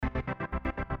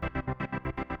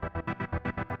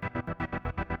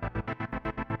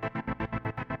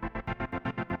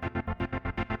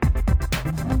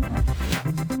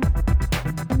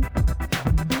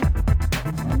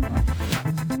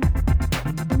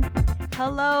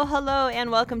Hello,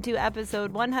 and welcome to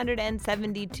episode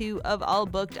 172 of All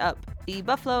Booked Up, the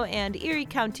Buffalo and Erie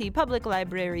County Public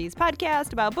Library's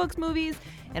podcast about books, movies,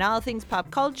 and all things pop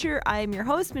culture. I am your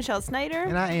host, Michelle Snyder.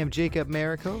 And I am Jacob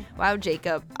Marico. Wow,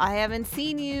 Jacob, I haven't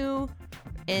seen you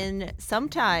in some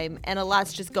time, and a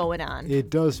lot's just going on.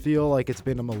 It does feel like it's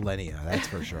been a millennia, that's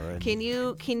for sure. Can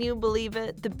you believe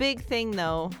it? The big thing,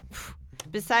 though,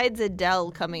 besides Adele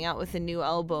coming out with a new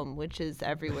album, which is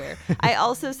everywhere, I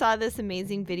also saw this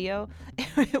amazing video.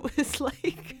 It was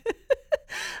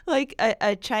like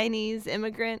a Chinese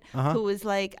immigrant who was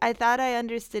like, I thought I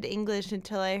understood English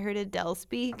until I heard Adele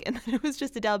speak, and then it was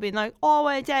just Adele being like, oh,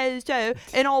 I tell you,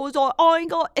 and I was all, oh,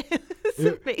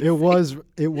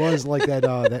 it was like that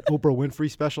that Oprah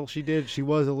Winfrey special she did. She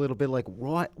was a little bit like,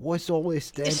 what's all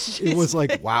this? It was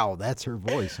like, wow, that's her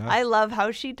voice. Huh? I love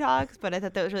how she talks, but I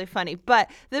thought that was really funny.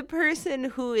 But the person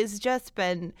who has just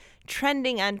been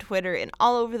trending on Twitter and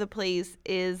all over the place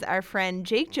is our friend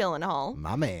Jake Gyllenhaal,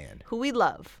 my man, who we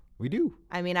love. We do.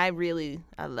 I mean, I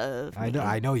love.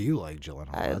 I know you like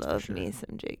Gyllenhaal. I love me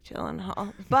some Jake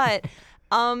Gyllenhaal, but.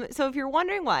 So if you're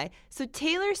wondering why, so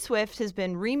Taylor Swift has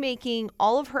been remaking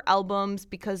all of her albums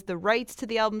because the rights to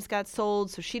the albums got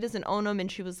sold, so she doesn't own them,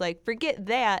 and she was like, forget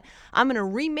that, I'm going to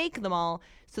remake them all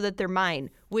so that they're mine,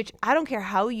 which I don't care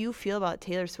how you feel about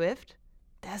Taylor Swift,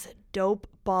 that's a dope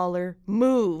baller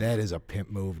move. That is a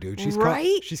pimp move, dude. She's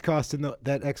costing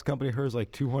that ex-company of hers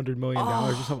like $200 million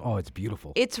or something. Oh, it's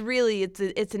beautiful. It's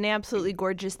an absolutely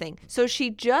gorgeous thing. So she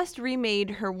just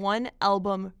remade her one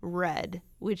album, Red,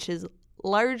 which is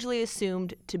largely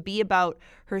assumed to be about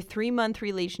her 3-month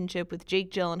relationship with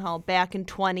Jake Gyllenhaal back in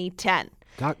 2010.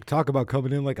 Talk about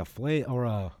coming in like a flame or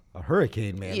a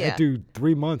hurricane, man. Yeah. That dude,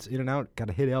 3 months in and out,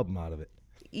 got a hit album out of it.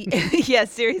 Yeah,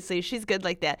 seriously, she's good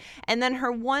like that. And then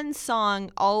her one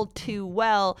song, All Too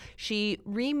Well, she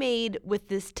remade with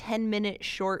this 10-minute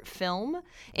short film,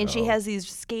 and she has these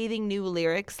scathing new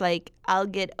lyrics like, I'll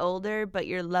get older, but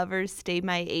your lovers stay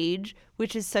my age,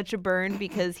 which is such a burn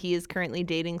because he is currently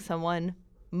dating someone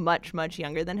much, much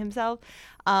younger than himself.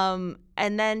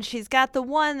 And then she's got the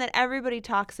one that everybody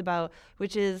talks about,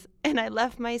 which is, and I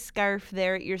left my scarf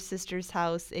there at your sister's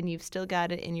house, and you've still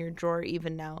got it in your drawer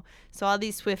even now. So all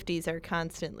these Swifties are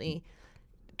constantly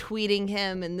tweeting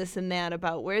him and this and that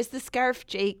about, where's the scarf,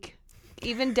 Jake?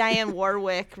 Even Diane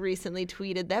Warwick recently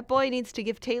tweeted, that boy needs to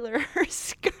give Taylor her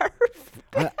scarf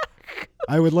back.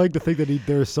 I would like to think that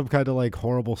there's some kind of like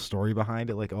horrible story behind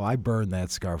it. Like, oh, I burned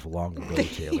that scarf long ago,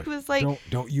 Taylor. He was like,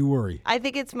 don't you worry. I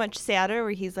think it's much sadder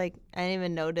where he's like, I didn't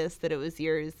even notice that it was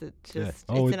yours. It's just,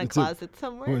 it's in a closet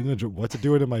somewhere. What's it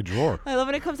doing in my drawer? I love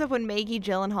when it comes up when Maggie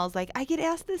Gyllenhaal's like, I get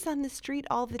asked this on the street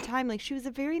all the time. Like, she was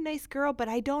a very nice girl, but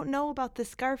I don't know about the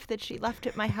scarf that she left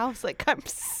at my house. Like, I'm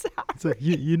sorry. It's like,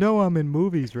 you know I'm in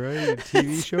movies, right? And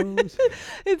TV shows.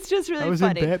 It's just really funny. I was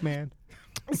in Batman.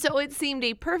 So it seemed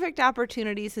a perfect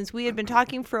opportunity, since we had been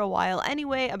talking for a while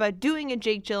anyway about doing a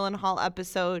Jake Gyllenhaal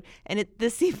episode, and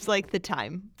this seems like the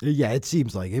time. Yeah, it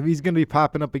seems like if he's going to be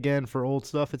popping up again for old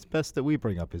stuff, it's best that we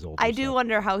bring up his old stuff. I do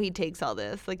wonder how he takes all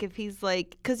this. Like, if he's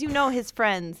like, because his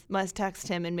friends must text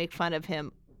him and make fun of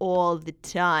him all the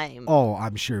time. Oh,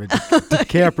 I'm sure.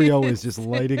 DiCaprio is just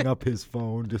lighting up his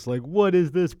phone, just like, what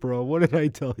is this, bro? What did I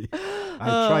tell you?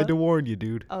 I tried to warn you,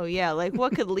 dude. Oh, yeah. Like,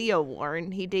 what could Leo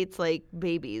warn? He dates, like,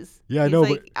 babies. Yeah, I know.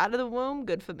 Like, out of the womb,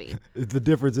 good for me. The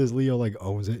difference is Leo, like,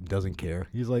 owns it and doesn't care.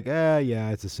 He's like, yeah,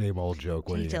 it's the same old joke.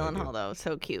 Jake Gyllenhaal, though,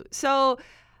 so cute. So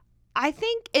I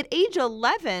think at age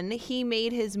 11, he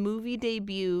made his movie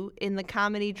debut in the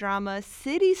comedy drama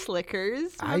City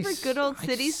Slickers. Remember good old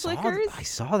City Slickers? I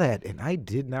saw that, and I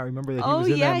did not remember that he was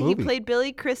in that movie. Oh, yeah, he played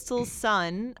Billy Crystal's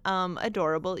son.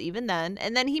 Adorable, even then.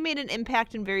 And then he made an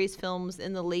impact in various films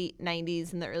in the late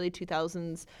 90s and the early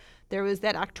 2000s. There was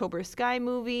that October Sky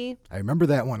movie. I remember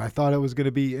that one. I thought it was going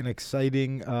to be an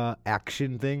exciting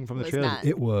action thing from the trailer. Not.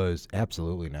 It was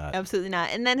absolutely not. Absolutely not.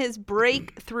 And then his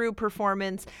breakthrough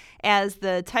performance as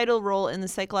the title role in the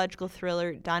psychological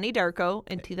thriller Donnie Darko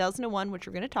in 2001, which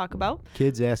we're going to talk about.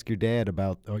 Kids, ask your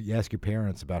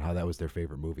parents about how that was their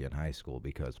favorite movie in high school,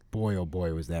 because boy, oh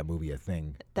boy, was that movie a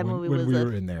thing. When we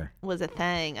were in there. Was a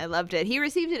thing. I loved it. He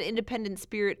received an Independent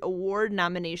Spirit Award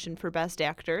nomination for Best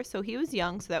Actor, so he was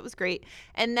young, so that was great.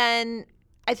 And then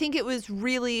I think it was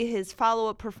really his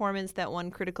follow-up performance that won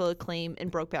critical acclaim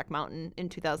in Brokeback Mountain in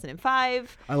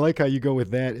 2005. I like how you go with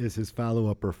that as his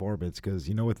follow-up performance, because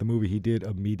you know what the movie he did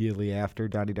immediately after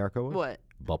Donnie Darko was? What?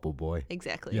 Bubble Boy.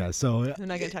 Exactly. Yeah, so we're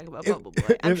not going to talk about Bubble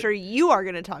Boy. I'm sure you are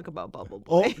going to talk about Bubble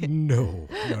Boy. Oh, no.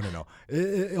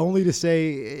 Only to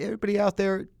say, everybody out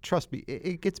there, trust me,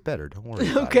 it gets better. Don't worry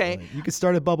about Okay. it. You could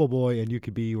start at Bubble Boy, and you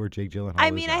could be where Jake Gyllenhaal I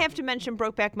is mean, now. I have to mention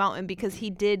Brokeback Mountain because he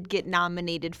did get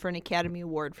nominated for an Academy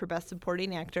Award for Best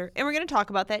Supporting Actor, and we're going to talk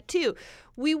about that too.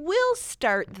 We will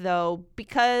start, though,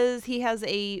 because he has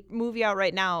a movie out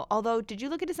right now. Although, did you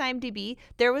look at his IMDb?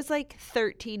 There was like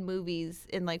 13 movies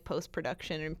in like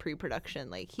post-production and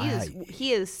pre-production. Like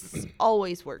he is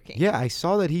always working. Yeah, I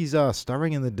saw that he's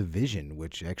starring in The Division,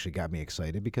 which actually got me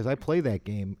excited because I play that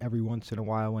game every once in a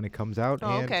while when it comes out. Oh,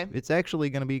 and okay. It's actually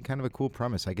going to be kind of a cool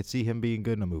premise. I could see him being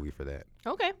good in a movie for that.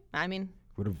 Okay. I mean,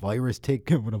 When a virus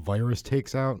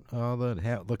takes out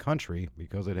the country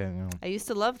because it had, I used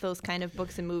to love those kind of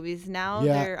books and movies. Now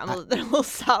Yeah, they're a little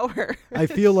sour. I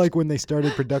feel like when they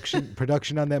started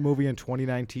production on that movie in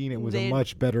 2019, it was a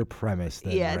much better premise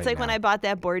than Yeah, it's right like when now. I bought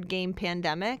that board game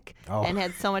Pandemic and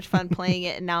had so much fun playing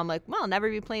it, and now I'm like, well, I'll never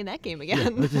be playing that game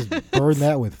again. Let's just burn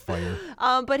that with fire.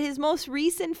 But his most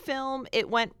recent film, it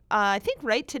went, I think,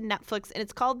 right to Netflix, and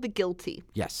it's called The Guilty.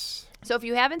 Yes. So if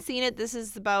you haven't seen it, this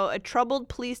is about a troubled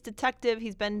police detective.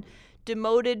 He's been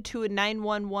demoted to a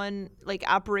 911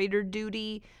 operator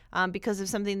duty because of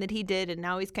something that he did, and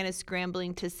now he's kind of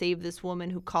scrambling to save this woman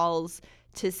who calls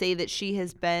to say that she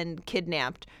has been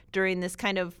kidnapped during this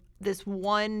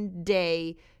one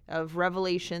day of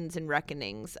revelations and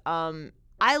reckonings.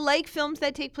 I like films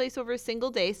that take place over a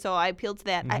single day, so I appeal to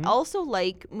that. Mm-hmm. I also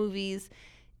like movies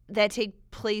that take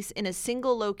place in a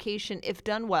single location if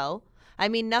done well. I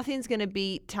mean, nothing's going to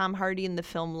beat Tom Hardy in the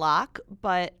film Locke,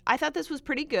 but I thought this was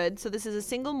pretty good. So this is a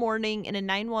single morning in a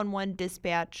 911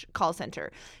 dispatch call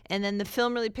center. And then the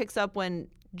film really picks up when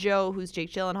Joe, who's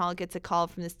Jake Gyllenhaal, gets a call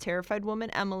from this terrified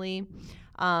woman, Emily,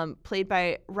 played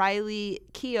by Riley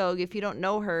Keough, if you don't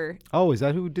know her. Oh, is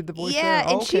that who did the voice there? Yeah,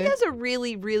 Oh, and she okay. does a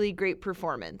really, really great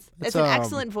performance. It's That's, an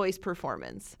excellent voice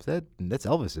performance. That's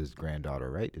Elvis's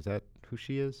granddaughter, right? Is that who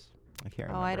she is? I can't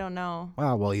remember. Oh, I don't know.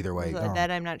 Oh, well, either way.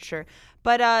 That I'm not sure.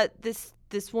 But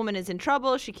this woman is in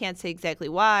trouble. She can't say exactly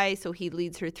why, so he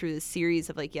leads her through a series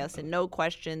of yes and no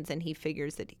questions, and he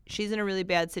figures that she's in a really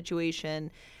bad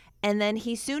situation. And then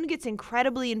he soon gets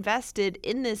incredibly invested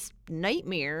in this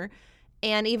nightmare,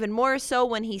 and even more so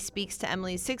when he speaks to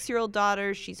Emily's 6-year-old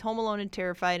daughter. She's home alone and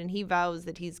terrified, and he vows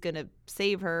that he's going to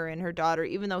save her and her daughter,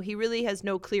 even though he really has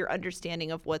no clear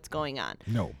understanding of what's going on.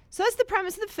 No. So that's the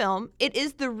premise of the film. It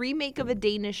is the remake of a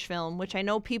Danish film, which I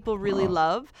know people really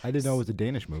love. I didn't know it was a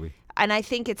Danish movie. And I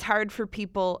think it's hard for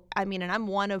people. I mean, and I'm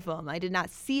one of them. I did not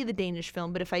see the Danish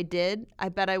film, but if I did, I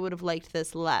bet I would have liked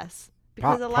this less.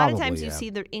 Because a lot of times Probably, you yeah. see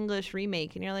the English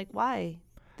remake, and you're like, why?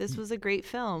 This was a great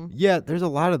film. Yeah, there's a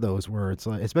lot of those where it's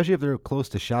like, especially if they're close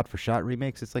to shot-for-shot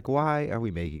remakes, it's like, why are we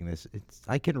making this?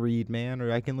 I can read, man,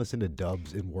 or I can listen to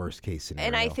dubs in worst case scenario.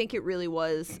 And I think it really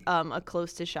was a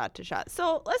close to shot.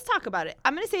 So let's talk about it.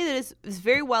 I'm going to say that it's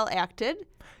very well acted.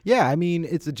 Yeah, I mean,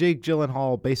 it's a Jake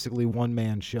Gyllenhaal basically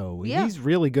one-man show. Yeah. He's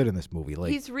really good in this movie.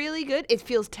 He's really good. It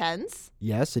feels tense.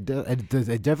 Yes, it does. There's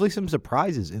definitely some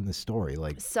surprises in the story.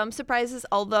 Some surprises,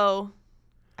 although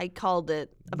I called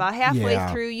it about halfway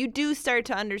Yeah. through, you do start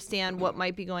to understand what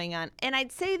might be going on. And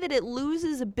I'd say that it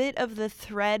loses a bit of the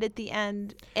thread at the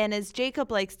end. And as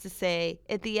Jacob likes to say,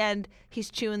 at the end,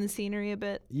 he's chewing the scenery a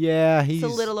bit. Yeah, he's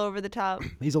It's a little over the top.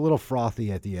 He's a little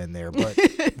frothy at the end there, but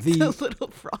It's a little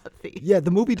frothy. Yeah, the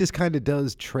movie just kind of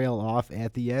does trail off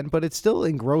at the end, but it's still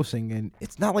engrossing, and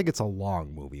it's not like it's a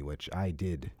long movie, which I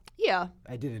did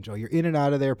enjoy. You're in and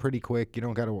out of there pretty quick. You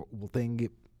don't got a thing,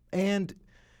 and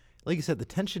like you said, the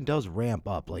tension does ramp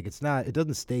up. It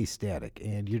doesn't stay static,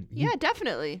 and Yeah,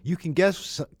 definitely. you can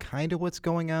guess kind of what's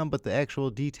going on, but the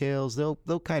actual details they'll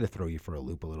kind of throw you for a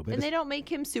loop a little bit. And they don't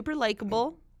make him super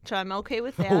likable, so I'm okay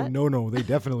with that. Oh no, they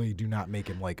definitely do not make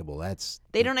him likable.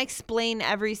 They don't explain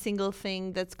every single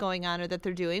thing that's going on or that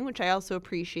they're doing, which I also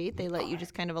appreciate. They let you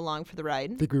just kind of along for the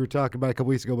ride. I think we were talking about a couple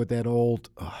weeks ago with that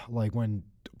old, when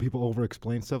people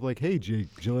over-explain stuff like, hey, Jake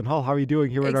Gyllenhaal, how are you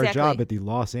doing here at our Exactly. job at the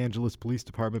Los Angeles Police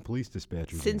Department police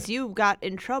dispatcher? Since you got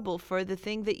in trouble for the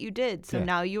thing that you did, so Yeah.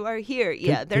 now you are here.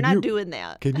 Yeah, they're can not you- doing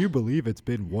that. Can you believe it's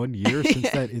been 1 year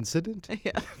since that incident?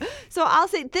 Yeah. So I'll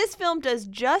say this film does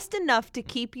just enough to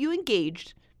keep you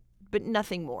engaged, but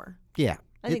nothing more. Yeah.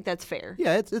 I think that's fair.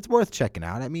 Yeah, it's worth checking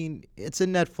out. I mean, it's a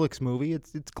Netflix movie.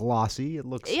 It's glossy. It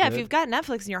looks Yeah, good. if you've got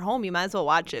Netflix in your home, you might as well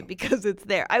watch it because it's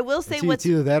there. I will say it's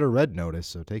either that or Red Notice,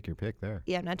 so take your pick there.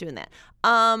 Yeah, I'm not doing that.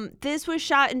 This was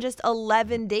shot in just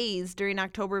 11 days during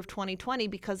October of 2020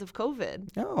 because of COVID.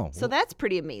 Oh. So that's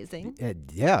pretty amazing.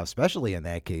 Yeah, especially in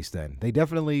that case then. They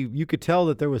definitely, you could tell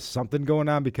that there was something going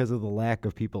on because of the lack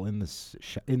of people in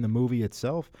the movie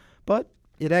itself, but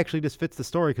it actually just fits the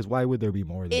story because why would there be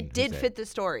more than it did fit the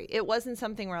story. It wasn't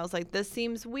something where I was like, this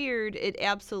seems weird. It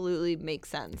absolutely makes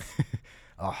sense.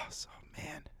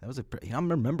 Man, that was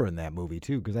I'm remembering that movie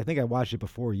too because I think I watched it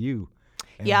before you.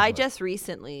 Yeah, I just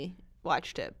recently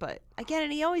watched it, but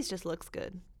again, he always just looks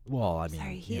good. Well, I mean,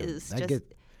 sorry, he is just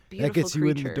beautiful. That gets you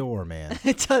creature. in the door, man.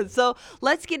 It does. So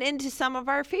let's get into some of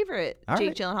our favorite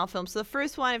Jake Gyllenhaal films. So the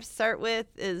first one I have to start with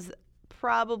is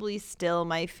probably still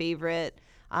my favorite.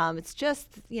 It's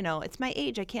just, it's my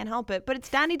age. I can't help it. But it's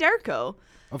Donnie Darko.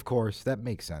 Of course. That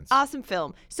makes sense. Awesome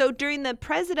film. So during the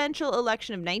presidential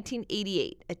election of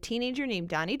 1988, a teenager named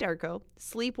Donnie Darko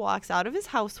sleepwalks out of his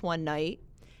house one night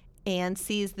and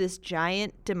sees this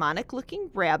giant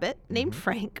demonic-looking rabbit named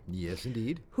Frank. Yes,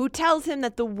 indeed. Who tells him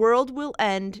that the world will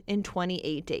end in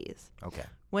 28 days. Okay.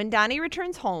 When Donnie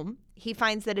returns home, he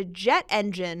finds that a jet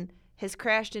engine has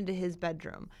crashed into his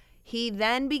bedroom. He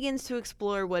then begins to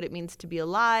explore what it means to be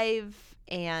alive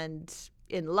and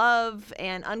in love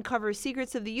and uncover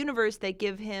secrets of the universe that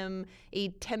give him a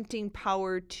tempting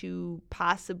power to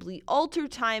possibly alter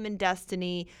time and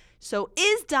destiny. So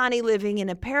is Donnie living in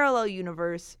a parallel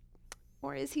universe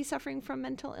or is he suffering from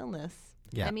mental illness?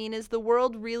 Yeah. I mean, is the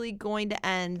world really going to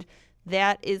end?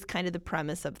 That is kind of the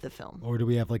premise of the film. Or do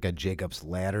we have like a Jacob's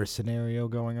Ladder scenario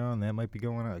going on? That might be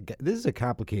going on. This is a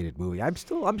complicated movie. I'm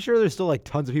sure there's still like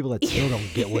tons of people that still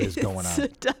don't get what is going on.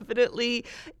 It's definitely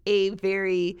a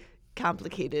very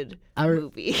complicated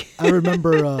movie. I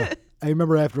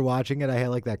remember after watching it, I had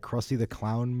like that Krusty the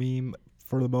Clown meme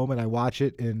for the moment. I watch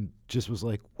it and just was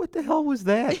like, what the hell was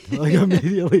that? Like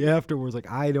immediately afterwards, like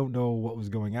I don't know what was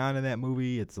going on in that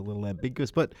movie. It's a little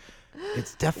ambiguous, but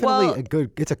it's definitely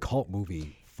it's a cult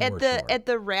movie. At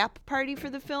the wrap party for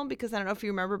the film, because I don't know if you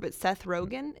remember, but Seth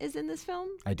Rogen is in this film.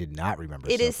 I did not remember.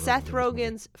 It is Seth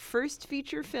Rogen's first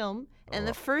feature film, and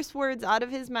the first words out of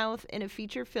his mouth in a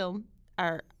feature film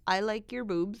are, "I like your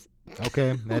boobs."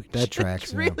 Okay, that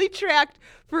tracks. Really tracked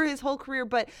for his whole career.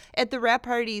 But at the wrap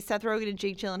party, Seth Rogen and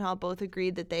Jake Gyllenhaal both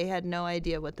agreed that they had no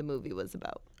idea what the movie was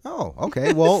about. Oh,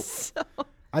 okay. Well,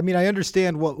 I mean, I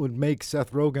understand what would make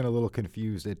Seth Rogen a little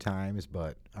confused at times,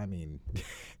 but I mean...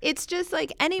 It's just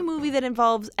like any movie that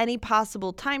involves any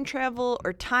possible time travel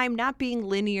or time not being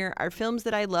linear are films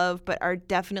that I love, but are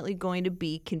definitely going to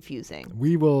be confusing.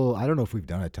 We will... I don't know if we've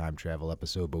done a time travel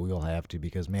episode, but we will have to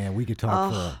because, man, we could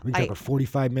talk for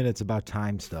 45 minutes about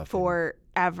time stuff.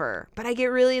 Forever. But I get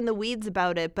really in the weeds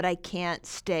about it, but I can't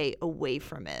stay away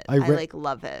from it. I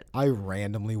love it. I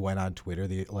randomly went on Twitter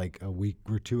a week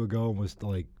or two ago and was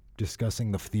like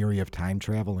discussing the theory of time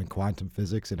travel and quantum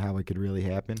physics and how it could really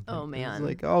happen. Oh man. It's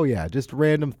like, oh yeah, just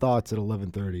random thoughts at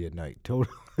 11:30 at night.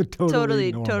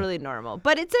 Totally normal.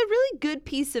 But it's a really good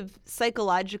piece of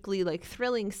psychologically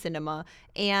thrilling cinema,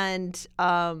 and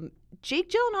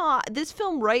Jake Gyllenhaal, this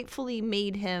film rightfully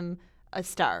made him a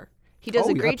star. He does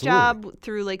a great job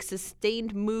through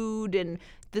sustained mood and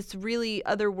this really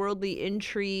otherworldly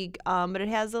intrigue, but it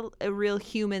has a real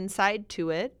human side to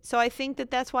it. So I think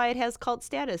that's why it has cult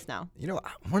status now.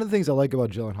 One of the things I like about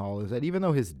Gyllenhaal is that even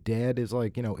though his dad is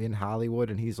in Hollywood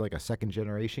and he's like a second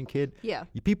generation kid,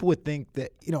 people would think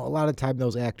that, a lot of time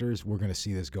those actors, we're going to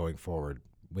see this going forward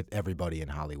with everybody in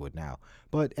Hollywood now.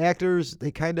 But actors,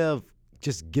 they kind of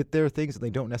just get their things and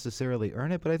they don't necessarily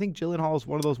earn it. But I think Gyllenhaal is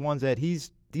one of those ones that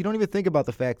you don't even think about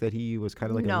the fact that he was kind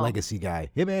of a legacy guy.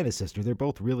 Him and his sister, they're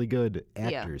both really good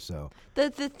actors. So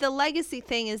the legacy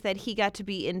thing is that he got to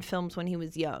be in films when he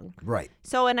was young. Right.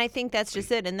 So, and I think that's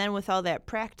just it. And then with all that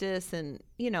practice and,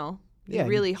 you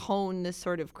really hone this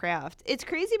sort of craft. It's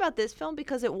crazy about this film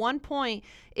because at one point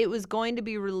it was going to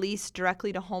be released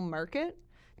directly to home market.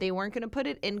 They weren't going to put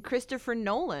it in. Christopher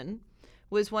Nolan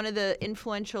was one of the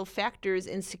influential factors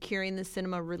in securing the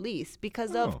cinema release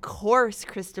because, of course,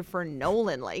 Christopher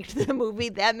Nolan liked the movie.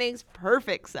 That makes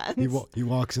perfect sense. He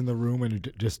walks in the room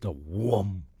and just a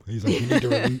whoom. He's like, you need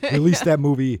to release that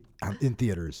movie in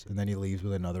theaters. And then he leaves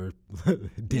with another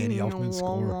Danny Elfman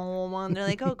score. And they're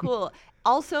like, oh, cool.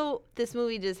 Also, this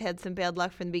movie just had some bad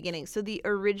luck from the beginning. So the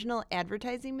original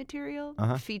advertising material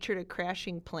featured a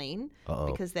crashing plane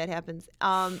because that happens.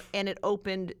 And it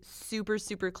opened super,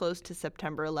 super close to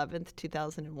September 11th,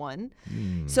 2001.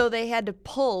 So they had to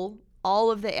pull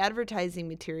all of the advertising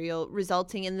material,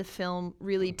 resulting in the film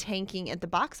really tanking at the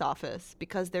box office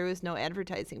because there was no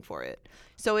advertising for it.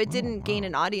 So it didn't gain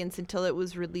an audience until it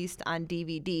was released on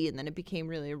DVD, and then it became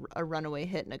really a runaway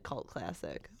hit and a cult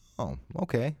classic. Oh,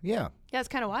 okay. Yeah. Yeah, it's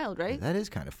kind of wild, right? That is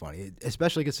kind of funny,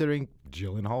 especially considering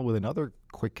Gyllenhaal with another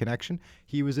quick connection.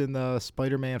 He was in the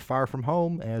Spider-Man Far From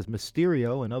Home as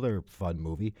Mysterio, another fun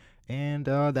movie. And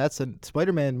that's a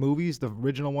Spider-Man movies. The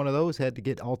original one of those had to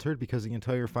get altered because the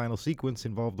entire final sequence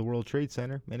involved the World Trade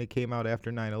Center, and it came out after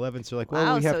 9/11. So like,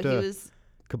 well, we have to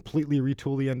completely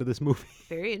retool the end of this movie.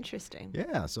 Very interesting.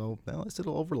 Yeah, so well,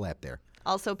 it'll overlap there.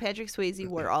 Also, Patrick Swayze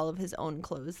wore all of his own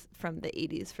clothes from the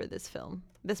 80s for this film.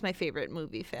 That's my favorite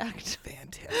movie fact.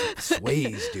 Fantastic.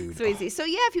 Swayze, dude. Swayze. So,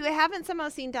 yeah, if you haven't somehow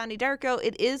seen Donnie Darko,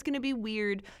 it is going to be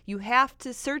weird. You have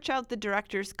to search out the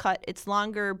director's cut. It's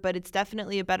longer, but it's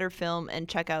definitely a better film. And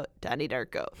check out Donnie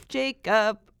Darko.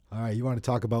 Jacob. All right, you want to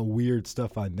talk about weird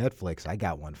stuff on Netflix? I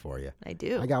got one for you. I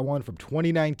do. I got one from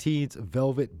 2019's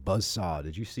Velvet Buzzsaw.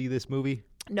 Did you see this movie?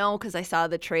 No, because I saw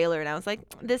the trailer and I was like,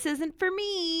 this isn't for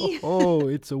me. Oh,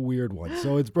 it's a weird one.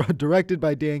 So it's directed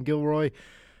by Dan Gilroy.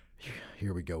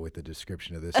 Here we go with the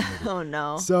description of this movie. Oh,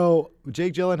 no. So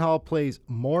Jake Gyllenhaal plays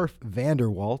Morph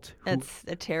Vanderwalt. That's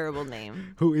a terrible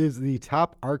name. Who is the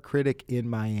top art critic in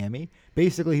Miami.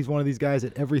 Basically, he's one of these guys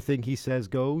that everything he says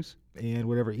goes. And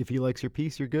whatever, if he likes your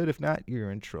piece, you're good. If not,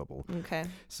 you're in trouble. Okay.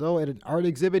 So at an art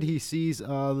exhibit, he sees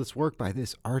this work by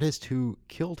this artist who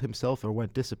killed himself or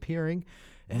went disappearing.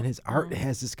 And his art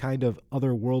has this kind of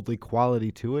otherworldly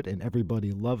quality to it, and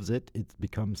everybody loves it. It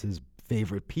becomes his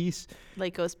favorite piece.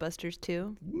 Like Ghostbusters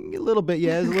 2? A little bit,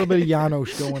 yeah. There's a little bit of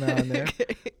Janos going on there.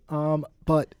 Okay.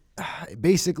 But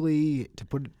basically, to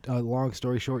put a long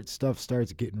story short, stuff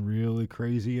starts getting really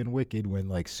crazy and wicked when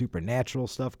like supernatural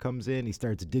stuff comes in. He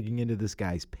starts digging into this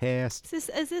guy's past. Is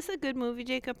this a good movie,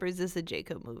 Jacob, or is this a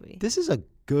Jacob movie? This is a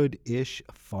good-ish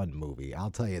fun movie, I'll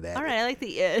tell you that. All right, I like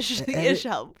the ish. The ish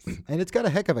helps. And it's got a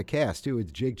heck of a cast, too. It's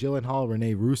Jake Gyllenhaal,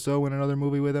 Rene Russo in another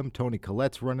movie with him, Toni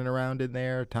Collette's running around in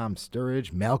there, Tom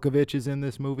Sturridge, Malkovich is in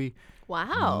this movie.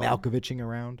 Wow. Malkoviching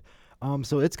around.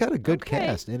 So it's got a good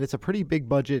cast, and it's a pretty big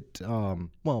budget,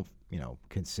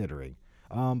 considering.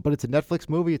 But it's a Netflix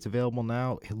movie. It's available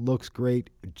now. It looks great.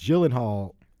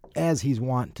 Gyllenhaal, as he's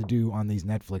wont to do on these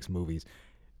Netflix movies,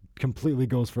 completely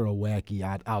goes for a wacky,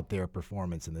 out there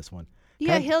performance in this one.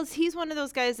 Yeah, he's one of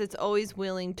those guys that's always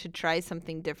willing to try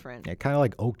something different. Yeah, kind of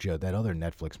like Okja, that other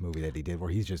Netflix movie that he did where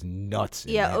he's just nuts.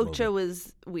 Yeah, Okja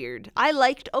was weird. I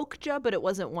liked Okja, but it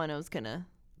wasn't one I was going to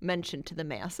mention to the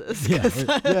masses. Yeah,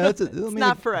 it's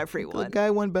not for everyone. The guy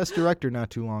won Best Director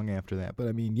not too long after that. But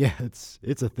I mean, yeah, it's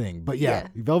a thing. But yeah,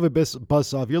 Velvet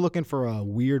Buzzsaw, if you're looking for a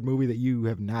weird movie that you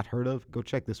have not heard of, go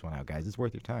check this one out, guys. It's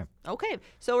worth your time. Okay,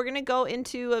 so we're going to go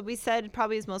into, we said,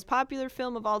 probably his most popular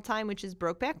film of all time, which is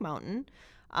Brokeback Mountain.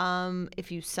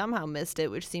 If you somehow missed it,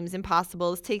 which seems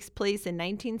impossible, this takes place in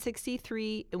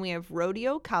 1963, and we have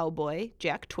Rodeo Cowboy,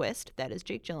 Jack Twist, that is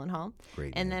Jake Gyllenhaal,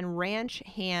 great and name. Then ranch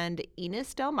hand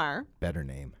Enos Del Mar, better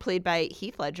name, played by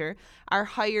Heath Ledger, are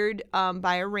hired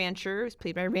by a rancher, who's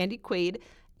played by Randy Quaid,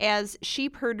 as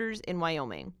sheep herders in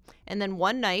Wyoming. And then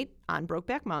one night on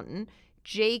Brokeback Mountain,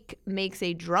 Jake makes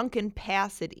a drunken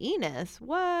pass at Enos,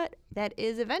 that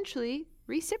is eventually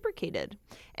reciprocated.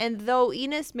 And though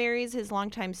Enos marries his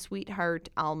longtime sweetheart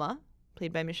Alma,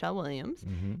 played by Michelle Williams,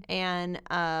 and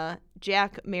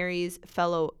Jack marries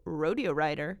fellow rodeo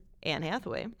rider Anne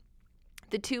Hathaway,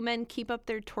 the two men keep up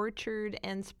their tortured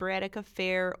and sporadic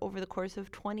affair over the course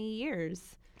of 20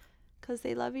 years because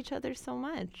they love each other so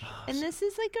much. And this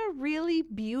is like a really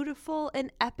beautiful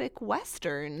and epic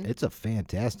Western. It's a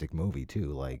fantastic movie, too.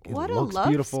 Like, it what looks a love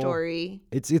beautiful. Story.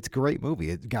 It's a great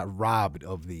movie. It got robbed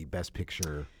of the Best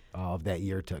Picture of that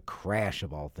year to Crash,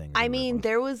 of all things. I mean,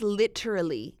 there was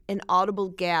literally an audible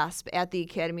gasp at the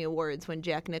Academy Awards when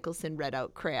Jack Nicholson read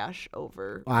out Crash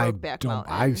over Brokeback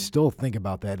Mountain. I still think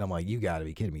about that, and I'm like, you got to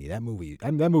be kidding me. That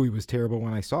movie was terrible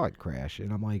when I saw it, Crash,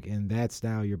 and I'm like, and that's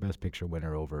now your Best Picture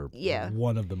winner over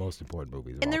one of the most important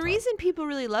movies of all time. And the reason people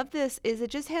really love this is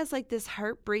it just has like this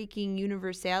heartbreaking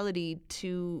universality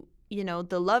to,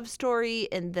 the love story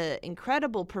and the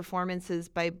incredible performances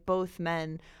by both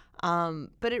men.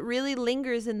 But it really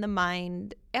lingers in the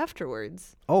mind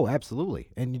afterwards. Oh, absolutely.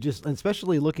 And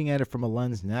especially looking at it from a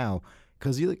lens now,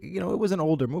 because, it was an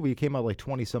older movie. It came out like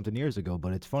 20-something years ago,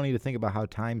 but it's funny to think about how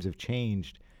times have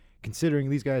changed,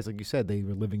 considering these guys, like you said, they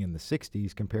were living in the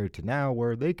 60s compared to now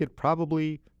where they could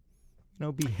probably,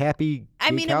 be happy.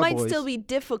 I mean, cowboys. It might still be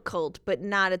difficult, but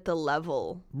not at the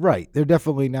level. Right. They're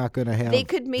definitely not going to have They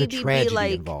could maybe be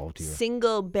like involved here.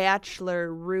 Single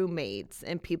bachelor roommates,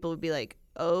 and people would be like,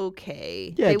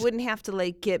 okay. They wouldn't have to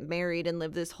like get married and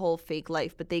live this whole fake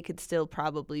life, but they could still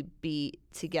probably be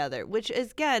together, which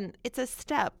is, again, it's a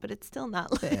step, but it's still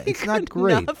not like it's not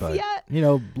great, but yet.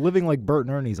 living like Bert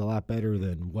and Ernie's a lot better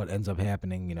than what ends up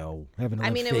happening, having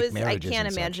fake marriages. I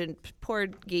can't imagine poor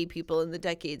gay people in the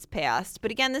decades past.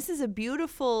 But again, this is a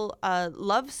beautiful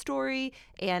love story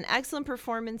and excellent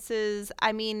performances.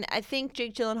 I mean, I think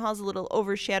Jake Gyllenhaal's a little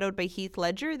overshadowed by Heath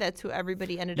Ledger. That's who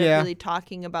everybody ended up really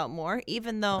talking about more,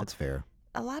 even though that's fair.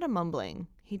 A lot of mumbling.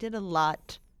 He did a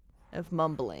lot of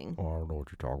mumbling. Oh, I don't know what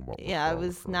you're talking about. Yeah, I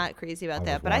was not crazy about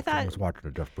that. But I thought I was watching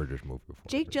a Jeff Bridges movie before.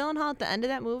 Jake Gyllenhaal at the end of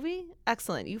that movie,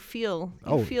 excellent. You feel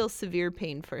severe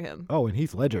pain for him. Oh, and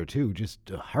Heath Ledger too, just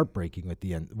heartbreaking with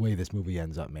the way this movie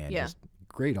ends up, man. Yeah. Just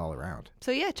great all around.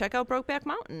 So yeah, check out Brokeback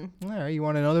Mountain. All right, you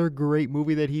want another great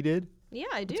movie that he did? Yeah,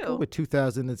 I do. Let's go with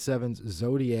 2007's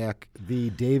Zodiac, the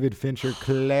David Fincher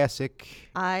classic.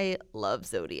 I love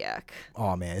Zodiac.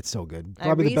 Oh, man, it's so good.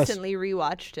 Probably I recently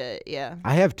rewatched it, yeah.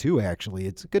 I have too, actually.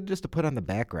 It's good just to put on the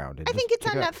background. I think it's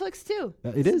on Netflix, too.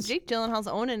 It is. Jake Gyllenhaal's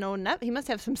own Netflix. He must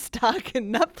have some stock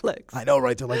in Netflix. I know,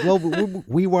 right? They're like, well,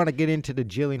 we want to get into the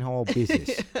Gyllenhaal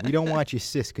business. We don't want your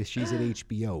sis because she's at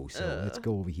HBO, so let's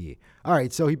go over here. All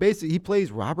right, so he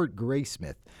plays Robert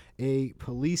Graysmith, a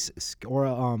police or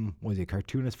a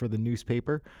cartoonist for the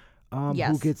newspaper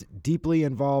who gets deeply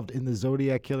involved in the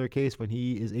Zodiac killer case when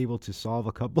he is able to solve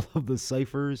a couple of the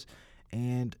ciphers.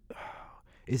 And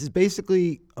this is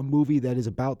basically a movie that is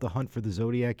about the hunt for the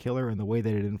Zodiac killer and the way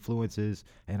that it influences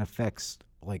and affects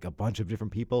like a bunch of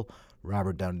different people.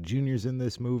 Robert Downey Jr.'s in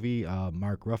this movie.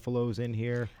 Mark Ruffalo's in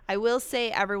here. I will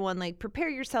say, everyone, like, prepare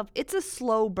yourself. It's a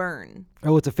slow burn.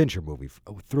 Oh, it's a Fincher movie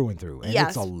through and through. And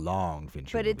it's a long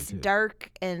Fincher movie, but it's dark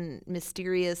and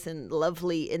mysterious and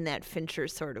lovely in that Fincher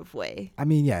sort of way. I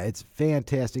mean, yeah, it's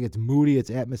fantastic. It's moody. It's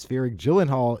atmospheric.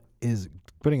 Gyllenhaal is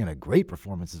putting in a great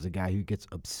performance as a guy who gets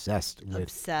obsessed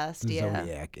with the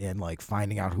Zodiac and, like,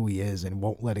 finding out who he is and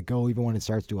won't let it go even when it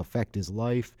starts to affect his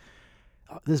life.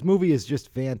 This movie is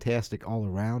just fantastic all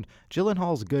around.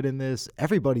 Gyllenhaal's good in this.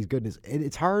 Everybody's good in this.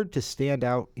 It's hard to stand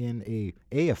out in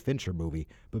a Fincher movie,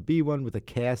 but B, one with a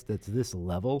cast that's this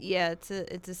level. Yeah, it's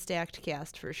a stacked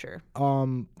cast for sure.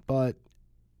 But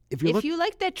if you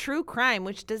like that true crime,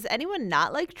 which does anyone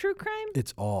not like true crime?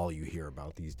 It's all you hear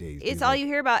about these days. It's all you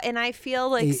hear about, and I feel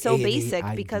like so basic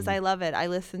because I love it. I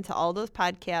listen to all those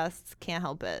podcasts. Can't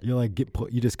help it. You're like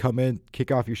you just come in,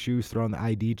 kick off your shoes, throw on the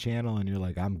ID channel, and you're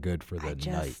like, I'm good for the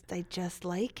night. I just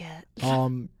like it.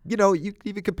 You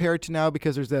even compare it to now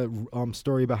because there's that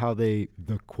story about how the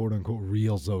quote unquote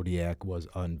real Zodiac was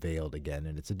unveiled again,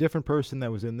 and it's a different person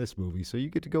that was in this movie. So you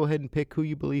get to go ahead and pick who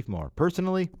you believe more.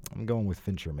 Personally, I'm going with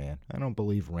Fincher, man. I don't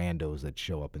believe randos that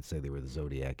show up and say they were the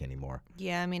Zodiac anymore.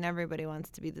 Yeah, I mean, everybody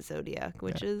wants to be the Zodiac,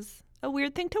 which is a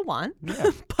weird thing to want. Yeah.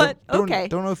 But okay.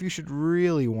 Don't know if you should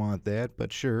really want that,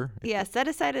 but sure. Yeah, set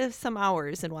aside some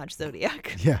hours and watch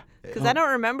Zodiac. Yeah. Because I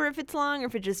don't remember if it's long or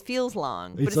if it just feels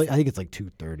long. I think it's like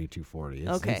 2:30,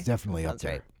 2:40. It's definitely up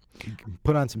there. Right.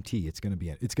 Put on some tea. It's gonna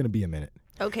be a minute.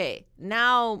 Okay,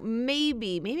 now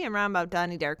maybe I'm wrong about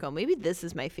Donnie Darko. Maybe this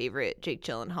is my favorite Jake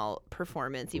Gyllenhaal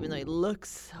performance, even though he looks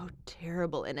so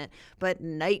terrible in it. But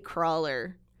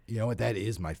Nightcrawler. You know what? That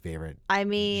is my favorite. I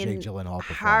mean, Jake Gyllenhaal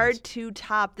performance. Hard to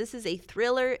top. This is a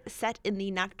thriller set in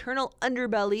the nocturnal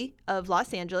underbelly of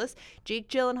Los Angeles. Jake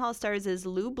Gyllenhaal stars as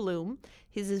Lou Bloom.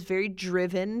 He's this very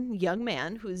driven young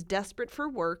man who's desperate for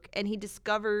work, and he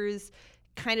discovers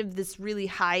kind of this really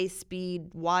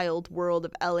high-speed, wild world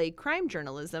of LA crime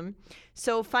journalism.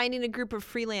 So finding a group of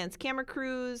freelance camera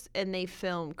crews, and they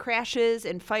film crashes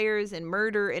and fires and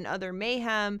murder and other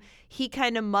mayhem, he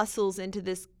kind of muscles into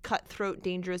this cutthroat,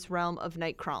 dangerous realm of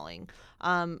night crawling,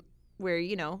 where,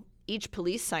 each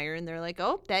police siren, they're like,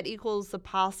 oh, that equals a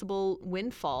possible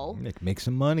windfall. Make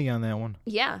some money on that one.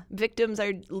 Yeah. Victims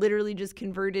are literally just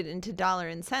converted into dollar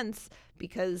and cents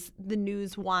because the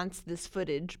news wants this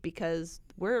footage because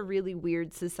we're a really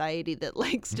weird society that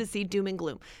likes to see doom and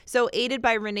gloom. So aided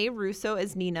by Renee Russo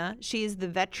as Nina, she is the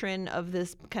veteran of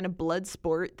this kind of blood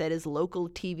sport that is local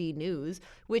TV news,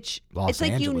 which it's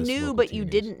like you knew but you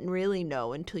didn't really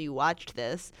know until you watched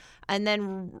this. And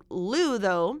then Lou,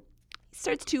 though,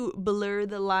 starts to blur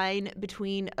the line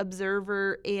between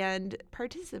observer and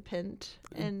participant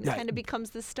and kind of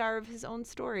becomes the star of his own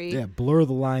story. Yeah, blur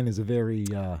the line is a very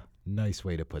nice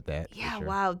way to put that. Yeah, sure.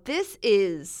 Wow. This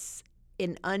is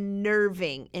an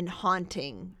unnerving and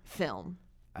haunting film.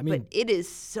 I mean, but it is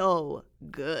so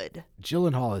good.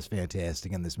 Gyllenhaal is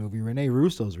fantastic in this movie. Renee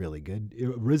Russo's really good.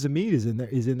 Riz Ahmed is in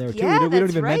there too. Yeah, we don't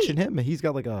even mention him. He's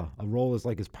got like a role as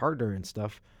like his partner and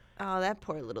stuff. Oh, that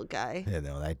poor little guy. Yeah,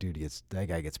 no, that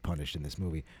guy gets punished in this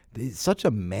movie. It's such a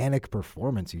manic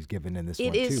performance he's given in this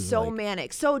one, too. It is so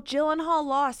manic. So Gyllenhaal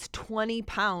lost 20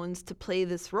 pounds to play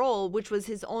this role, which was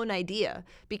his own idea,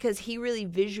 because he really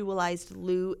visualized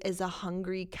Lou as a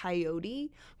hungry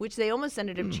coyote, which they almost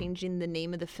ended up changing the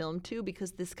name of the film to,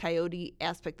 because this coyote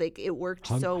aspect, like, it worked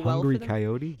so well for them. Hungry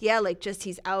coyote? Yeah, like, just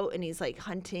he's out and he's, like,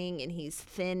 hunting, and he's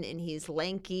thin and he's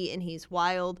lanky and he's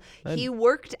wild. He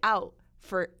worked out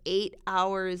for 8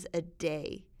 hours a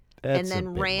day and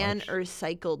then ran or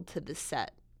cycled to the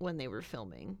set when they were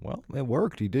filming. Well, it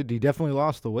worked. He definitely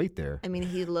lost the weight there. I mean,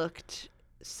 he looked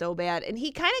so bad. And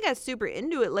he kind of got super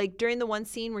into it. Like during the one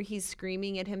scene where he's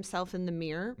screaming at himself in the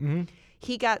mirror,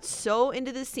 he got so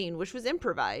into the scene, which was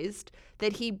improvised,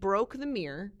 that he broke the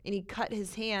mirror and he cut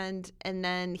his hand. And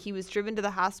then he was driven to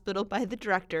the hospital by the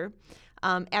director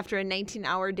after a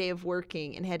 19-hour day of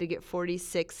working, and had to get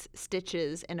 46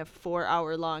 stitches and a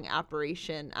 4-hour-long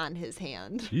operation on his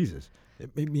hand. Jesus.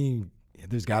 I mean,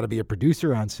 there's got to be a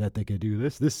producer on set that could do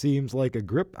this. This seems like a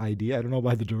grip idea. I don't know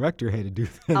why the director had to do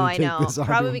that. Oh, I know.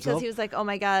 Probably because he was like, oh,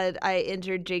 my God, I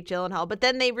injured Jake Gyllenhaal. But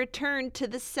then they returned to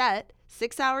the set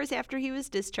 6 hours after he was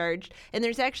discharged. And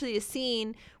there's actually a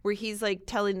scene where he's like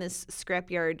telling this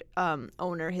scrapyard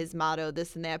owner his motto,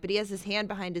 this and that. But he has his hand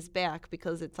behind his back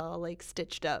because it's all like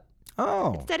stitched up.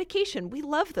 Oh. It's dedication. We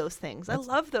love those things. I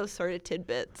love those sort of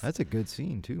tidbits. That's a good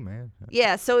scene too, man.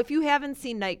 Yeah. So if you haven't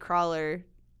seen Nightcrawler,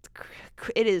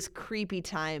 it is creepy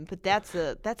time. But that's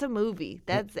a movie.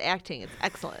 That's acting. It's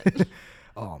excellent.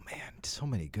 Oh, man. So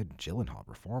many good Gyllenhaal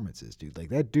performances, dude. Like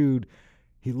that dude...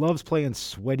 He loves playing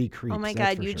sweaty creeps. Oh, my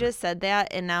God. You just said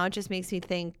that, and now it just makes me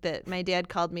think that my dad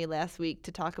called me last week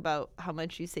to talk about how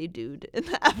much you say dude in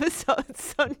the episode.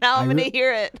 So now I'm going to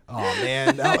hear it. Oh,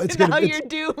 man. Now you're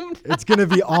doomed. It's going to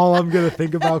be all I'm going to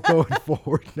think about going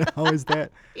forward now is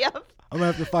that. Yep. I'm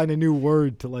going to have to find a new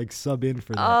word to, like, sub in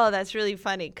for that. Oh, that's really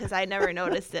funny because I never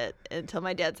noticed it until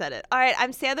my dad said it. All right.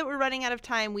 I'm sad that we're running out of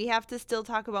time. We have to still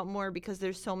talk about more because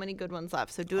there's so many good ones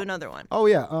left. So do another one. Oh,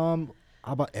 yeah.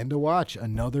 How about End of Watch?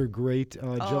 Another great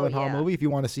Gyllenhaal movie. If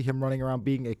you want to see him running around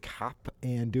being a cop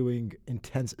and doing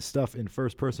intense stuff in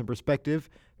first-person perspective,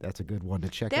 that's a good one to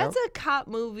check out. That's a cop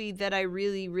movie that I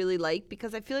really, really like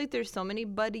because I feel like there's so many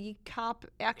buddy cop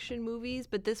action movies,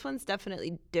 but this one's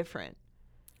definitely different.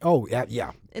 Oh,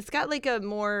 yeah. It's got like a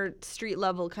more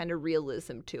street-level kind of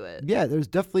realism to it. Yeah, there's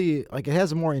definitely, like, it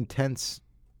has a more intense,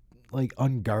 like,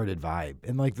 unguarded vibe,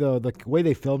 and like the way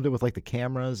they filmed it with like the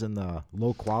cameras and the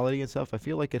low quality and stuff, I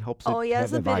feel like it helps. Oh yeah,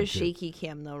 it's a bit of shaky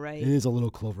cam though, right? It is a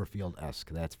little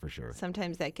Cloverfield-esque, that's for sure.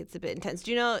 Sometimes that gets a bit intense.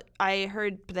 Do you know? I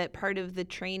heard that part of the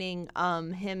training,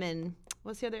 him and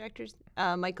what's the other actor's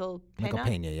Michael Pena? Michael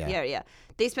Pena, yeah. Yeah.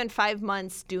 They spent 5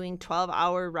 months doing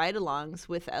 12-hour ride-alongs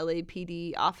with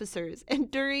LAPD officers, and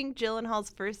during Gyllenhaal's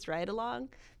first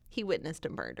ride-along, he witnessed a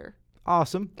murder.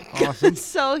 Awesome.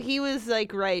 So he was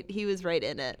like he was right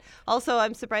in it. Also,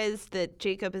 I'm surprised that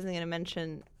Jacob isn't going to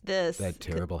mention this. That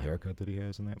terrible haircut that he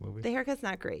has in that movie. The haircut's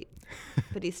not great,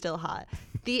 but he's still hot.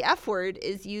 The F word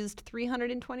is used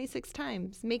 326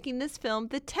 times, making this film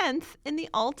the 10th in the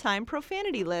all-time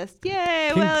profanity list.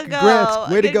 Yay, well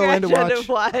go. Way to go, End of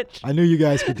Watch. I knew you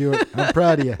guys could do it. I'm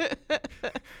proud of you.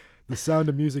 The Sound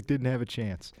of Music didn't have a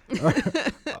chance.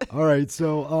 All right,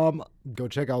 so go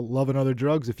check out Love and Other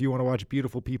Drugs if you want to watch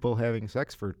beautiful people having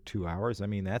sex for 2 hours. I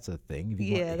mean, that's a thing.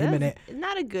 That's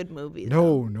not a good movie.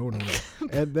 No.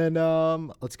 And then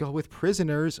let's go with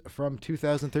Prisoners from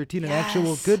 2013, an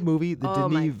actual good movie. The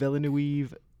Denis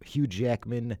Villeneuve, Hugh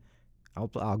Jackman.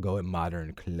 I'll go with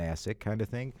modern classic kind of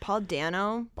thing. Paul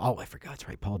Dano. Oh, I forgot. That's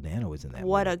right. Paul Dano was in that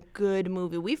What a good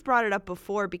movie. We've brought it up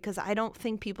before because I don't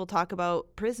think people talk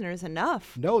about Prisoners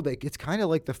enough. No, it's kind of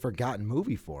like the forgotten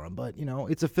movie for them. But,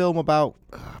 it's a film about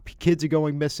kids are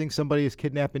going missing. Somebody is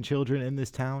kidnapping children in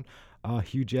this town.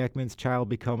 Hugh Jackman's child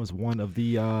becomes one of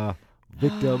the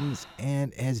victims.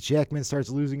 And as Jackman starts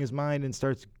losing his mind and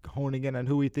starts honing in on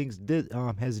who he thinks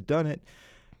has done it,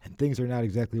 and things are not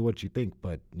exactly what you think,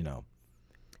 but,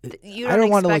 I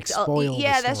don't want to spoil.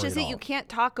 Yeah, that's just it. You can't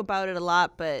talk about it a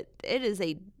lot, but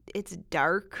it's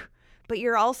dark. But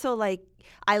you're also like,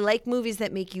 I like movies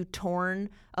that make you torn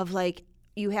of like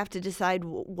you have to decide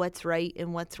what's right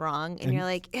and what's wrong, and you're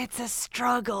like, it's a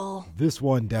struggle. This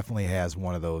one definitely has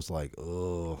one of those like,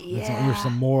 there's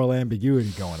some moral ambiguity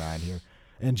going on here.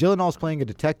 And Gyllenhaal's playing a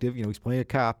detective. He's playing a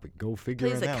cop. Go figure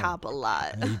it out. Plays a cop a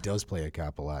lot. Yeah, he does play a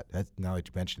cop a lot. Now that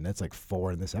you mentioned, that's like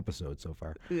 4 in this episode so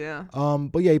far. Yeah.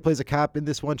 But yeah, he plays a cop in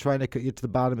this one, trying to get to the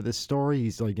bottom of this story.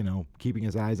 He's like, keeping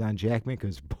his eyes on Jackman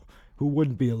because who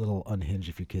wouldn't be a little unhinged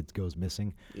if your kid goes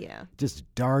missing? Yeah. Just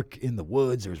dark in the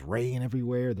woods. There's rain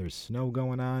everywhere. There's snow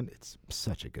going on. It's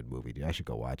such a good movie, dude. I should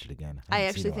go watch it again. I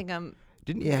actually think I'm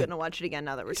going to watch it again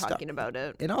now that we're talking about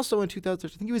it. And also in 2000, I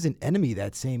think he was in Enemy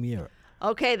that same year.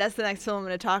 Okay, that's the next film I'm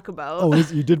going to talk about. Oh,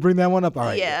 you did bring that one up? All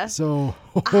right. Yeah. So,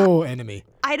 Enemy.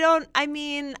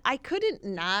 I couldn't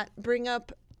not bring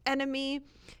up Enemy,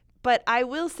 but I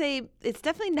will say it's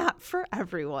definitely not for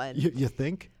everyone. You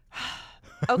think?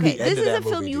 Okay, this is a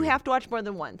film you have to watch more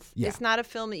than once. Yeah. It's not a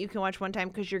film that you can watch one time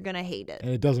because you're going to hate it. And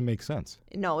it doesn't make sense.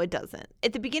 No, it doesn't.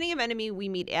 At the beginning of Enemy, we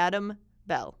meet Adam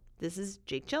Bell. This is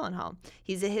Jake Gyllenhaal.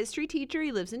 He's a history teacher.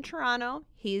 He lives in Toronto.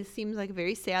 He seems like a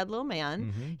very sad little man.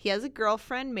 Mm-hmm. He has a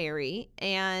girlfriend, Mary,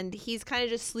 and he's kind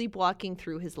of just sleepwalking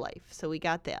through his life. So we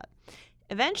got that.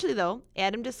 Eventually, though,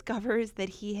 Adam discovers that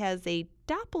he has a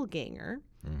doppelganger,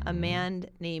 a man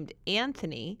named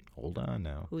Anthony. Hold on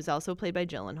now. Who's also played by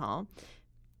Gyllenhaal.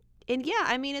 And yeah,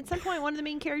 I mean, at some point, one of the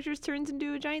main characters turns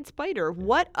into a giant spider.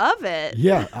 What of it?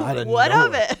 Yeah, what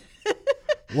of it?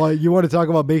 Well, you want to talk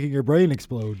about making your brain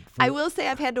explode. I will say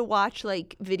I've had to watch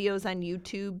like videos on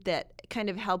YouTube that kind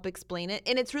of help explain it.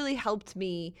 And it's really helped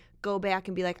me go back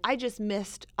and be like, I just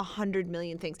missed 100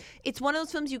 million things. It's one of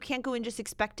those films you can't go in just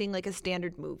expecting like a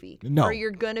standard movie. No. Or you're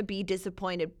going to be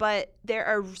disappointed. But there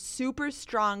are super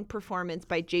strong performance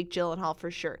by Jake Gyllenhaal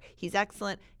for sure. He's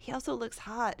excellent. He also looks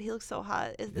hot. He looks so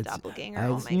hot as the doppelganger.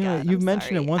 Oh my God. You've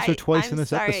mentioned it once or twice in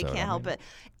this episode. I can't help it.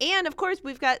 And of course,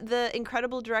 we've got the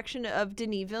incredible direction of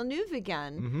Denis Villeneuve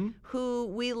again, who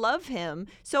we love him.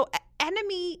 So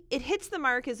Enemy, it hits the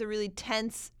mark as a really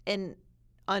tense and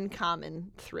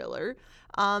uncommon thriller.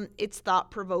 It's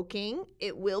thought-provoking.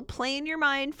 It will play in your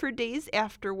mind for days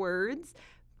afterwards,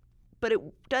 but it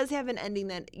does have an ending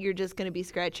that you're just going to be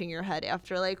scratching your head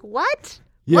after, like, what?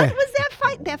 Yeah. What was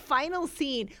that final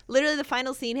scene? Literally, the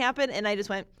final scene happened, and I just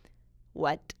went,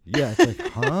 what? Yeah, it's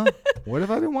like, huh? What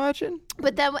have I been watching?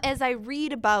 But then as I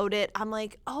read about it, I'm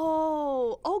like,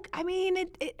 I mean,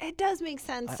 it does make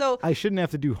sense. So I shouldn't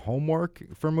have to do homework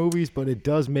for movies, but it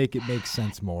does make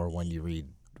sense more when you read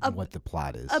what the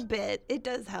plot is. A bit. It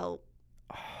does help.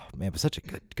 Oh, man, but such a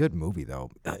good movie, though.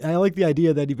 I like the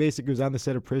idea that he basically was on the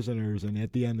set of Prisoners, and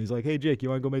at the end, he's like, hey, Jake, you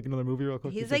want to go make another movie real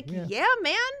quick? He's like, yeah,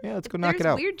 man. Yeah, let's go knock it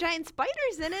out. There's weird giant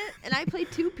spiders in it, and I play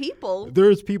two people.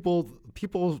 There's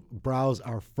people's brows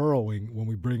are furrowing when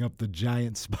we bring up the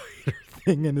giant spider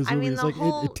thing in this movie. Mean, it's the like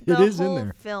whole, it is in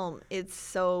there. Film, it's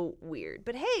so weird.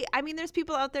 But hey, I mean, there's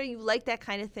people out there, you like that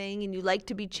kind of thing, and you like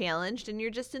to be challenged, and you're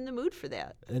just in the mood for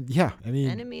that. And yeah, I mean,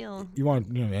 Enemy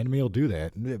will do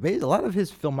that. A lot of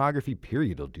his filmography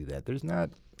period will do that.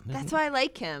 That's why I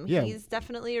like him. Yeah. He's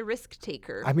definitely a risk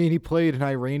taker. I mean, he played an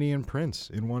Iranian prince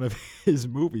in one of his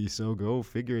movies, so go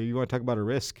figure. You want to talk about a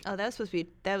risk? Oh, that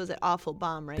was an awful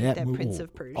bomb, right? That Prince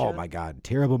of Persia. Oh my God,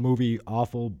 terrible movie,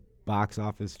 awful box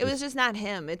office. It was just not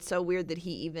him. It's so weird that he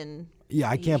even. Yeah,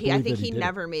 I can't believe I think that he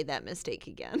never made that mistake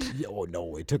again. Yeah, oh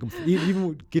no, it took him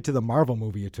even get to the Marvel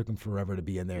movie. It took him forever to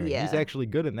be in there. Yeah. He's actually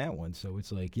good in that one. So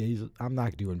it's like, yeah, I'm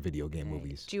not doing video game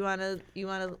movies. Do you want to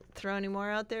throw any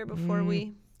more out there before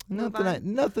we?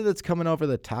 Nothing that's coming over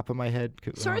the top of my head.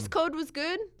 Source Code was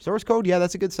good. Source Code, yeah,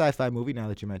 that's a good sci-fi movie. Now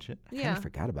that you mention it, I kind of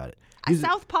forgot about it.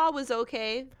 Southpaw was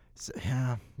okay.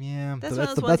 Yeah. That's one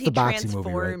of those ones he transformed.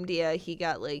 Movie, right? Yeah, he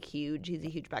got like huge. He's a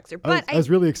huge boxer. But I was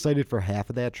really excited for half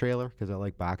of that trailer because I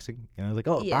like boxing, and I was like,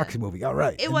 "Oh, boxing movie, all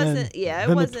right." It wasn't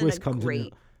a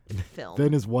great film.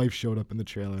 Then his wife showed up in the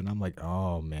trailer, and I'm like,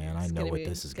 "Oh man, I know what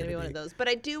this is going to be." One of those. But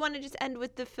I do want to just end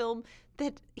with the film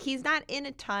that he's not in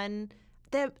a ton.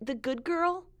 The Good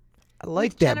Girl. I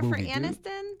like that Jennifer movie, Aniston.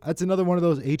 Dude. That's another one of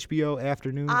those HBO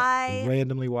afternoon. I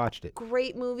randomly watched it.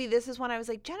 Great movie. This is when I was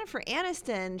like, Jennifer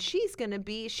Aniston, she's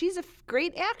a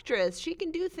great actress. She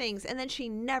can do things. And then she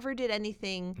never did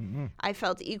anything I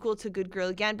felt equal to Good Girl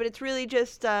again. But it's really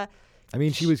just... I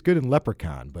mean, she was good in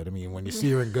Leprechaun, but I mean, when you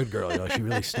see her in Good Girl, she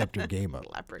really stepped her game up.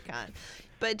 Leprechaun.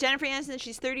 But Jennifer Aniston,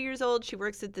 she's 30 years old. She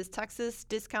works at this Texas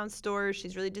discount store.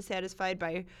 She's really dissatisfied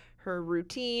by her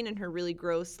routine and her really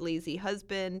gross, lazy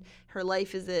husband. Her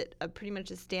life is at pretty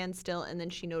much a standstill. And then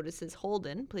she notices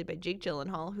Holden, played by Jake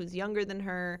Gyllenhaal, who's younger than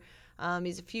her.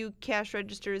 He's a few cash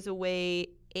registers away.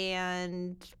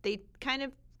 And they kind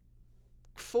of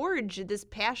forge this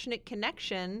passionate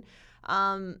connection,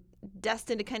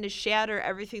 destined to kind of shatter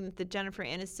everything that the Jennifer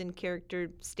Aniston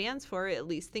character stands for, at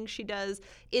least thinks she does.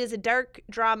 It is a dark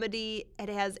dramedy. It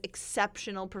has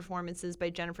exceptional performances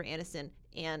by Jennifer Aniston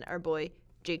and our boy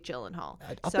Jake Gyllenhaal.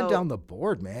 Up and down the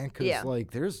board, man,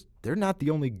 because they're not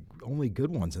the only good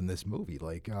ones in this movie.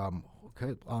 Like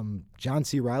John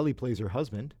C. Reilly plays her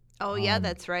husband. Oh, yeah,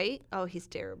 that's right. Oh, he's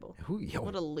terrible.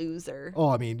 What a loser. Oh,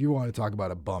 I mean, you want to talk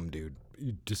about a bum, dude.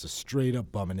 You're just a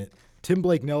straight-up bum in it. Tim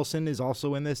Blake Nelson is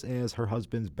also in this as her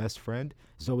husband's best friend.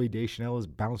 Zooey Deschanel is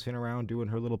bouncing around doing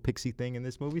her little pixie thing in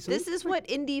this movie. So this is what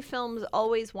indie films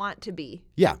always want to be.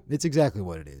 Yeah, it's exactly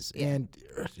what it is. Yeah. And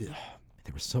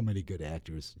there were so many good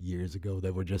actors years ago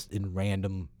that were just in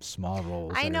random small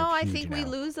roles. I know. I think we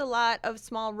lose a lot of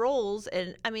small roles.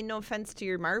 And I mean, no offense to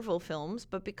your Marvel films,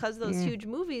 but because of those huge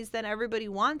movies, then everybody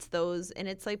wants those. And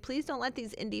it's like, please don't let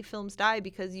these indie films die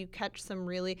because you catch some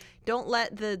really. Don't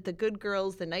let the Good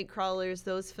Girls, the Nightcrawlers,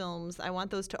 those films. I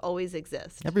want those to always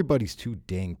exist. Everybody's too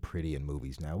dang pretty in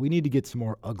movies now. We need to get some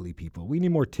more ugly people. We need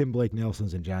more Tim Blake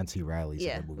Nelsons and John C. Reillys.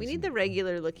 Yeah, in the movies. we need the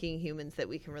regular looking humans that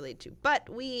we can relate to. But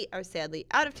we are sadly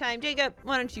out of time. Jacob,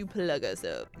 why don't you plug us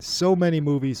up? So many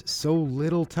movies, so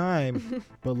little time.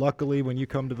 But luckily, when you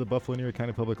come to the Buffalo New York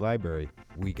County Public Library,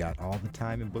 we got all the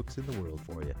time and books in the world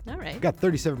for you. All right. We've got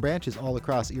 37 branches all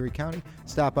across Erie County.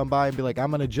 Stop on by and be like,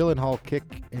 I'm on a Gyllenhaal kick,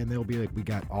 and they'll be like, we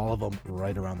got all of them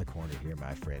right around the corner here,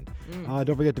 my friend.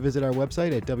 Don't forget to visit our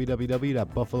website at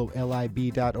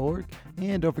www.buffalolib.org,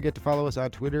 and don't forget to follow us on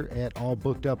Twitter at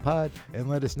allbookeduppod, and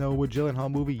let us know what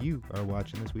Gyllenhaal movie you are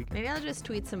watching this weekend. Maybe I'll just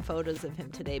tweet some photos of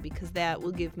him today because that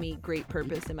will give me great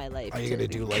purpose in my life. Are you gonna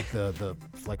do like the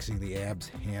flexing the abs,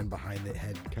 hand behind the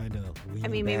head kind of? I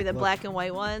mean, maybe the black and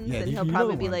white ones, and he'll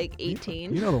probably be like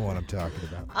 18. You know the one I'm talking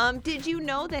about. Did you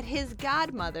know that his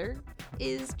godmother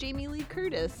is Jamie Lee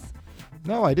Curtis?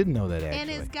 No, I didn't know that actually. And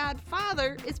his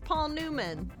godfather is Paul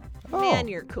Newman. Oh. Man,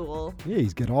 you're cool. Yeah,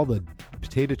 he's got all the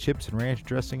potato chips and ranch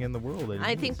dressing in the world.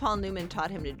 I think Paul Newman taught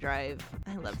him to drive.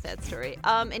 I love that story.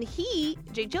 And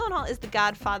Jake Gyllenhaal, is the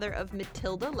godfather of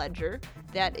Matilda Ledger.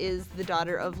 That is the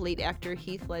daughter of late actor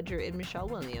Heath Ledger and Michelle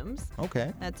Williams.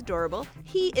 Okay. That's adorable.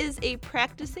 He is a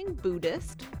practicing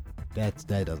Buddhist. That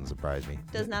doesn't surprise me.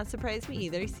 Does not surprise me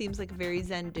either. He seems like a very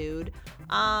zen dude.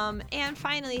 And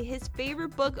finally, his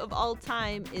favorite book of all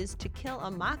time is To Kill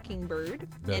a Mockingbird.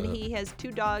 And he has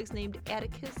 2 dogs named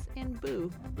Atticus and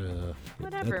Boo.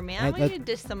 Whatever, man. Why do you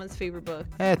dish someone's favorite book?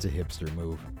 That's a hipster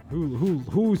move.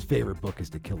 Whose favorite book is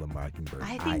To Kill a Mockingbird?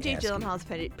 I think Jake Gyllenhaal's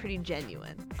pretty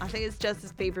genuine. I think it's just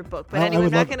his favorite book. But anyway,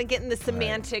 I'm not going to get into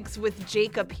semantics with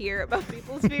Jacob here about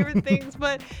people's favorite things.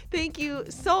 But thank you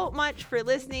so much for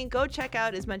listening. Go check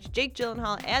out as much Jake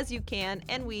Gyllenhaal as you can,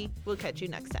 and we will catch you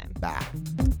next time. Bye.